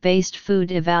 science-based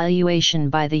food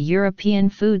evaluation by the European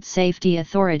Food Safety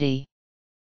Authority.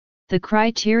 The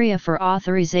criteria for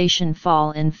authorization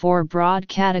fall in four broad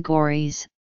categories: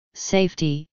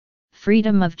 safety,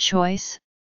 freedom of choice,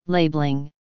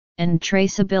 labeling, and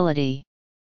traceability.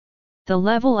 The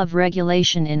level of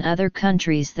regulation in other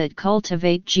countries that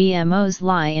cultivate GMOs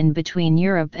lie in between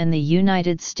Europe and the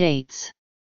United States.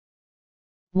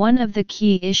 One of the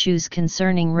key issues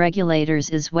concerning regulators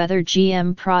is whether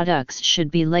GM products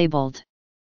should be labeled.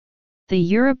 The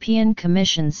European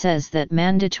Commission says that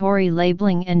mandatory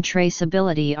labeling and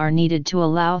traceability are needed to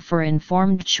allow for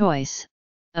informed choice,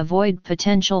 avoid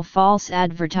potential false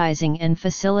advertising and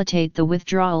facilitate the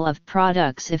withdrawal of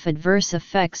products if adverse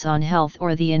effects on health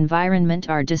or the environment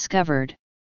are discovered.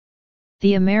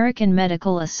 The American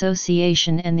Medical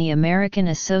Association and the American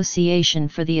Association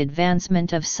for the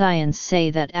Advancement of Science say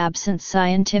that absent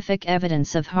scientific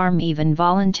evidence of harm, even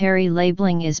voluntary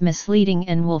labeling is misleading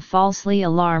and will falsely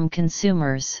alarm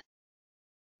consumers.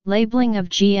 Labeling of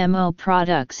GMO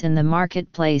products in the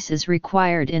marketplace is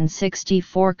required in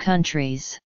 64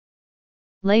 countries.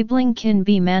 Labeling can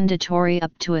be mandatory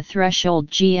up to a threshold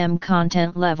GM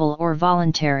content level or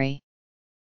voluntary.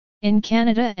 In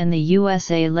Canada and the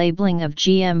USA, labeling of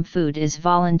GM food is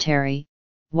voluntary,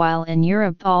 while in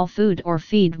Europe all food or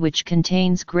feed which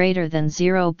contains greater than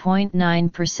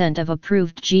 0.9% of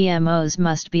approved GMOs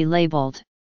must be labeled.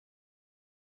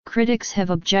 Critics have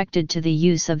objected to the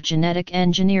use of genetic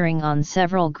engineering on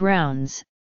several grounds,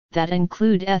 that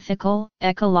include ethical,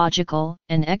 ecological,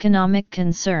 and economic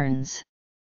concerns.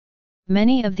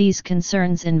 Many of these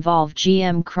concerns involve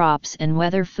GM crops and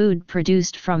whether food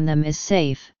produced from them is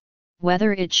safe,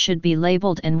 whether it should be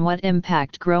labeled, and what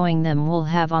impact growing them will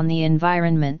have on the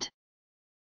environment.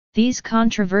 These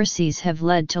controversies have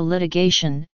led to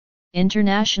litigation,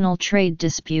 international trade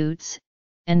disputes,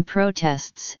 and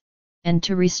protests, and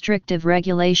to restrictive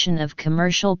regulation of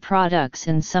commercial products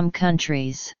in some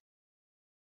countries.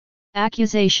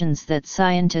 Accusations that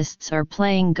scientists are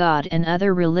playing God and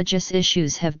other religious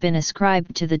issues have been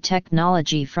ascribed to the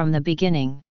technology from the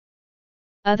beginning.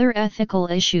 Other ethical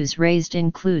issues raised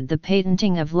include the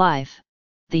patenting of life,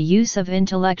 the use of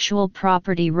intellectual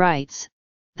property rights,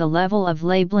 the level of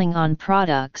labeling on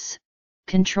products,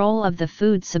 control of the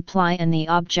food supply, and the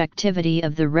objectivity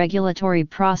of the regulatory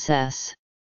process.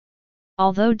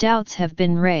 Although doubts have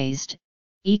been raised,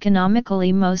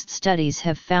 economically most studies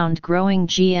have found growing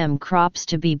GM crops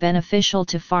to be beneficial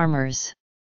to farmers.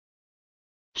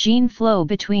 Gene flow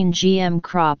between GM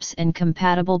crops and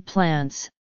compatible plants,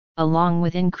 along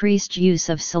with increased use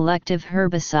of selective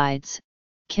herbicides,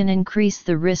 can increase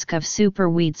the risk of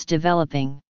superweeds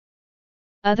developing.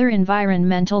 Other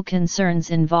environmental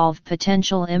concerns involve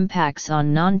potential impacts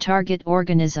on non-target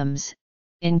organisms,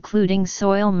 including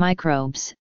soil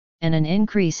microbes, and an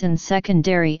increase in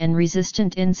secondary and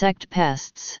resistant insect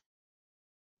pests.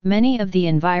 Many of the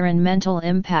environmental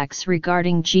impacts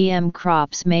regarding GM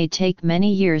crops may take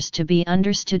many years to be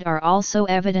understood are also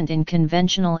evident in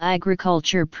conventional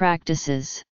agriculture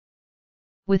practices.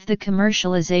 With the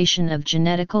commercialization of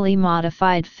genetically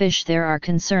modified fish, there are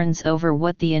concerns over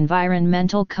what the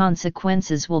environmental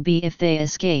consequences will be if they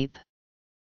escape.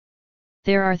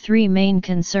 There are three main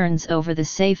concerns over the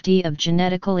safety of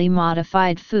genetically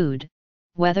modified food: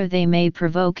 whether they may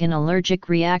provoke an allergic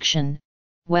reaction,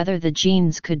 whether the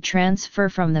genes could transfer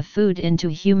from the food into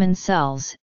human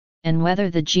cells, and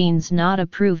whether the genes not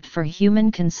approved for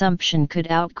human consumption could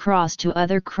outcross to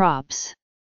other crops.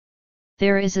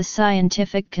 There is a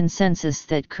scientific consensus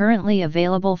that currently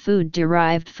available food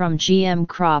derived from GM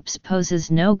crops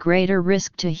poses no greater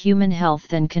risk to human health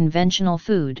than conventional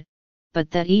food, but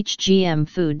that each GM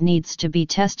food needs to be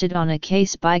tested on a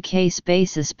case-by-case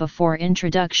basis before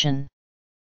introduction.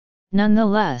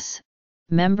 Nonetheless,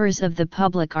 members of the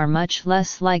public are much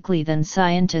less likely than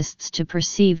scientists to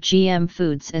perceive GM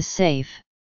foods as safe.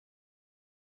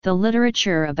 The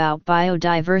literature about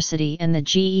biodiversity and the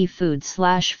GE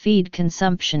food/feed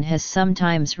consumption has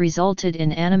sometimes resulted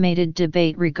in animated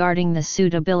debate regarding the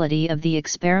suitability of the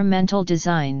experimental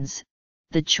designs,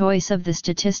 the choice of the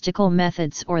statistical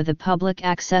methods, or the public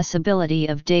accessibility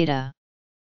of data.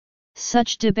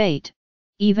 Such debate,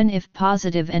 even if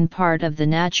positive and part of the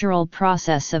natural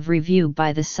process of review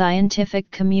by the scientific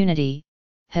community,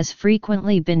 has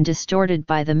frequently been distorted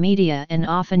by the media and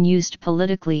often used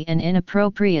politically and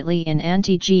inappropriately in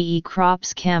anti-GE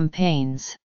crops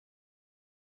campaigns.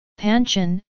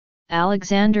 Panchin,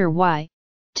 Alexander Y.,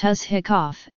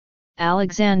 Tuzhikov,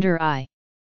 Alexander I.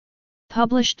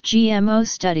 Published GMO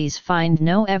studies find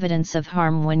no evidence of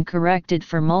harm when corrected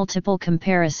for multiple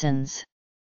comparisons.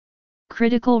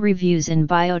 Critical Reviews in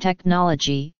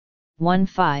Biotechnology,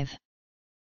 1-5.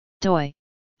 doi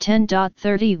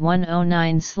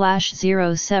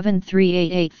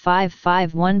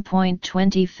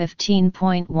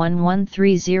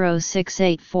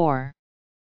 10.3109/073885551.2015.11306884.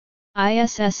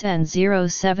 ISSN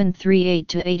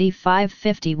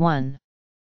 0738-8551.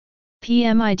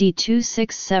 PMID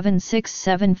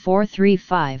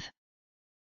 26767435.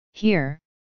 Here,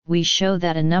 we show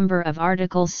that a number of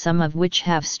articles, some of which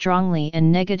have strongly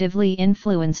and negatively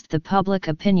influenced the public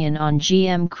opinion on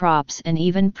GM crops and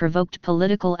even provoked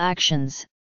political actions,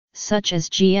 such as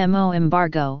GMO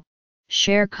embargo,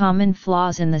 share common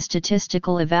flaws in the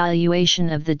statistical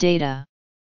evaluation of the data.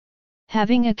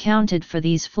 Having accounted for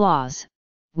these flaws,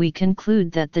 we conclude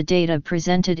that the data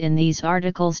presented in these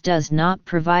articles does not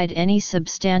provide any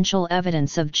substantial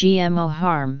evidence of GMO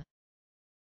harm.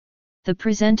 The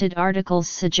presented articles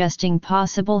suggesting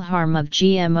possible harm of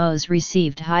GMOs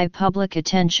received high public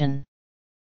attention.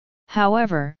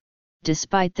 However,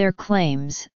 despite their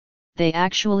claims, they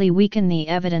actually weaken the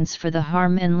evidence for the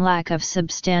harm and lack of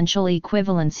substantial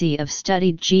equivalency of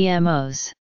studied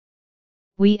GMOs.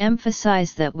 We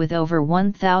emphasize that with over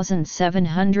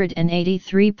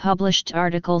 1,783 published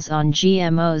articles on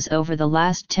GMOs over the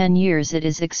last 10 years, it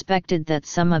is expected that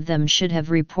some of them should have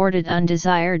reported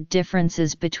undesired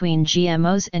differences between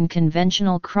GMOs and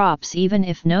conventional crops, even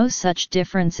if no such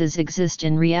differences exist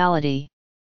in reality.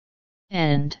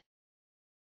 And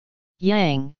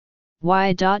Yang,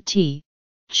 Y.T.,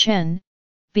 Chen,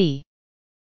 B.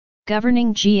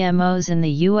 Governing GMOs in the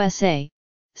USA,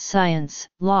 Science,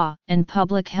 Law, and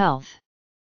Public Health.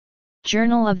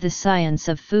 Journal of the Science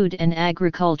of Food and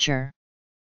Agriculture.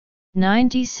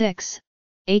 96,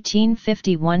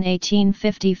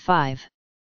 1851-1855.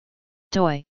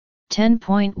 doi,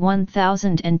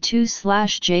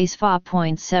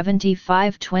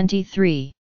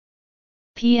 10.1002/JSFA.7523.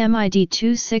 PMID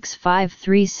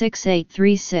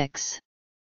 265368836.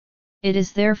 It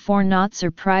is therefore not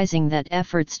surprising that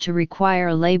efforts to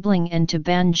require labeling and to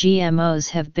ban GMOs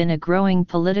have been a growing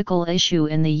political issue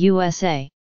in the USA.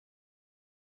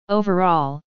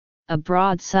 Overall, a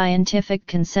broad scientific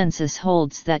consensus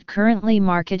holds that currently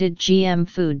marketed GM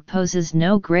food poses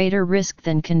no greater risk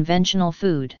than conventional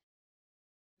food.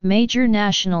 Major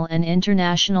national and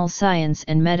international science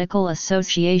and medical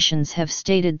associations have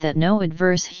stated that no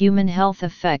adverse human health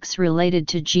effects related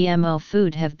to GMO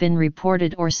food have been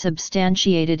reported or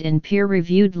substantiated in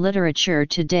peer-reviewed literature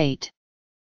to date.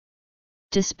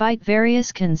 Despite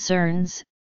various concerns,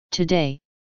 today,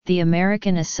 the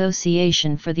American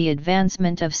Association for the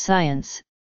Advancement of Science,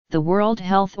 the World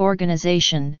Health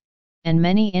Organization, and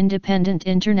many independent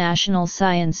international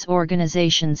science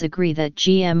organizations agree that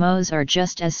GMOs are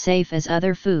just as safe as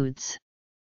other foods.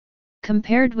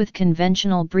 Compared with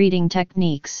conventional breeding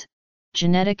techniques,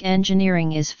 genetic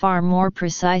engineering is far more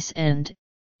precise and,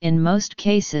 in most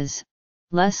cases,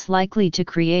 less likely to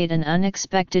create an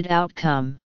unexpected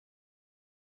outcome.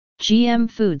 GM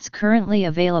foods currently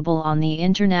available on the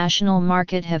international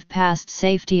market have passed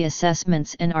safety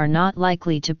assessments and are not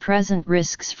likely to present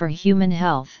risks for human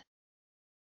health.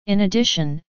 In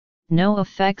addition, no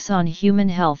effects on human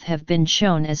health have been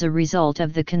shown as a result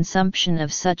of the consumption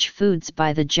of such foods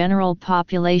by the general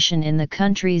population in the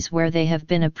countries where they have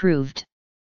been approved.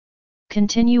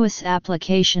 Continuous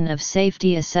application of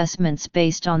safety assessments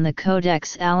based on the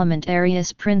Codex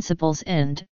Alimentarius principles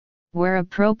and, where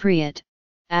appropriate,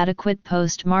 adequate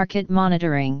post-market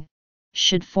monitoring,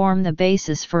 should form the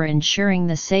basis for ensuring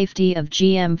the safety of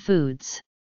GM foods.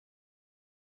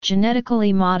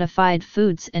 Genetically Modified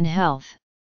Foods and Health,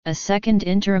 a second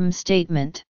interim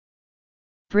statement.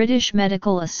 British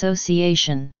Medical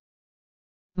Association.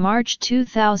 March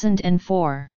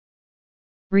 2004.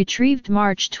 Retrieved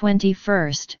March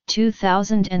 21,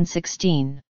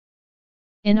 2016.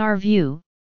 In our view,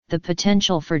 the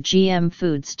potential for GM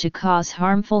foods to cause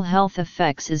harmful health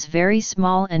effects is very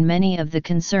small, and many of the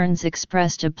concerns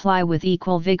expressed apply with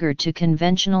equal vigor to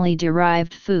conventionally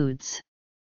derived foods.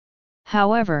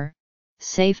 However,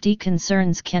 safety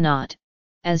concerns cannot,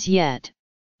 as yet,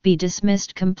 be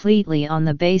dismissed completely on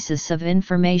the basis of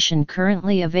information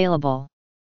currently available.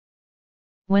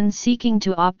 When seeking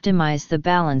to optimize the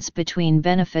balance between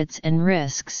benefits and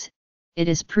risks, it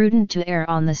is prudent to err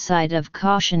on the side of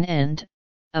caution and,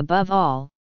 above all,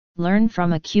 learn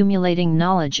from accumulating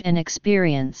knowledge and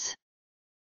experience.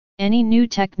 Any new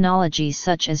technology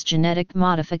such as genetic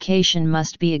modification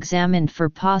must be examined for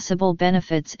possible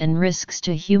benefits and risks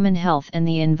to human health and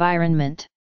the environment.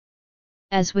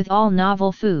 As with all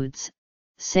novel foods,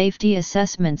 safety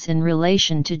assessments in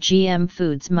relation to GM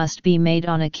foods must be made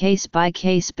on a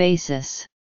case-by-case basis.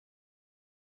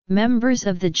 Members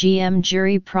of the GM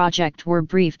Jury Project were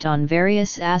briefed on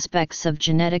various aspects of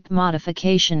genetic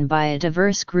modification by a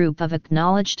diverse group of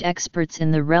acknowledged experts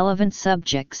in the relevant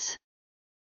subjects.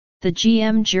 The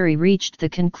GM jury reached the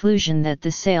conclusion that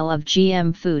the sale of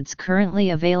GM foods currently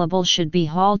available should be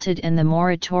halted and the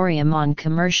moratorium on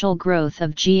commercial growth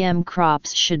of GM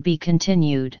crops should be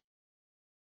continued.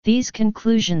 These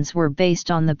conclusions were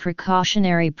based on the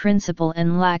precautionary principle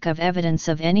and lack of evidence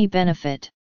of any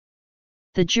benefit.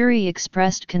 The jury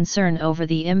expressed concern over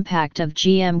the impact of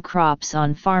GM crops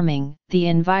on farming, the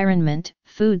environment,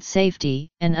 food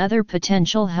safety, and other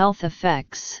potential health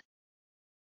effects.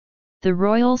 The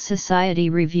Royal Society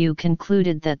review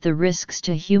concluded that the risks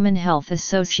to human health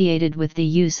associated with the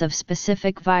use of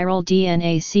specific viral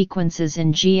DNA sequences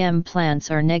in GM plants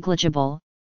are negligible,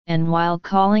 and while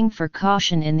calling for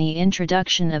caution in the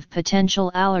introduction of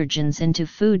potential allergens into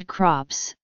food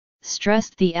crops,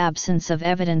 stressed the absence of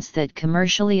evidence that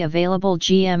commercially available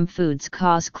GM foods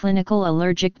cause clinical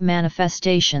allergic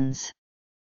manifestations.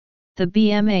 The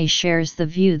BMA shares the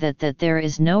view that there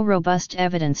is no robust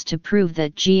evidence to prove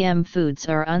that GM foods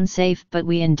are unsafe, but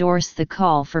we endorse the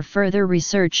call for further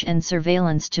research and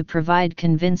surveillance to provide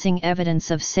convincing evidence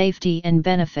of safety and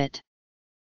benefit.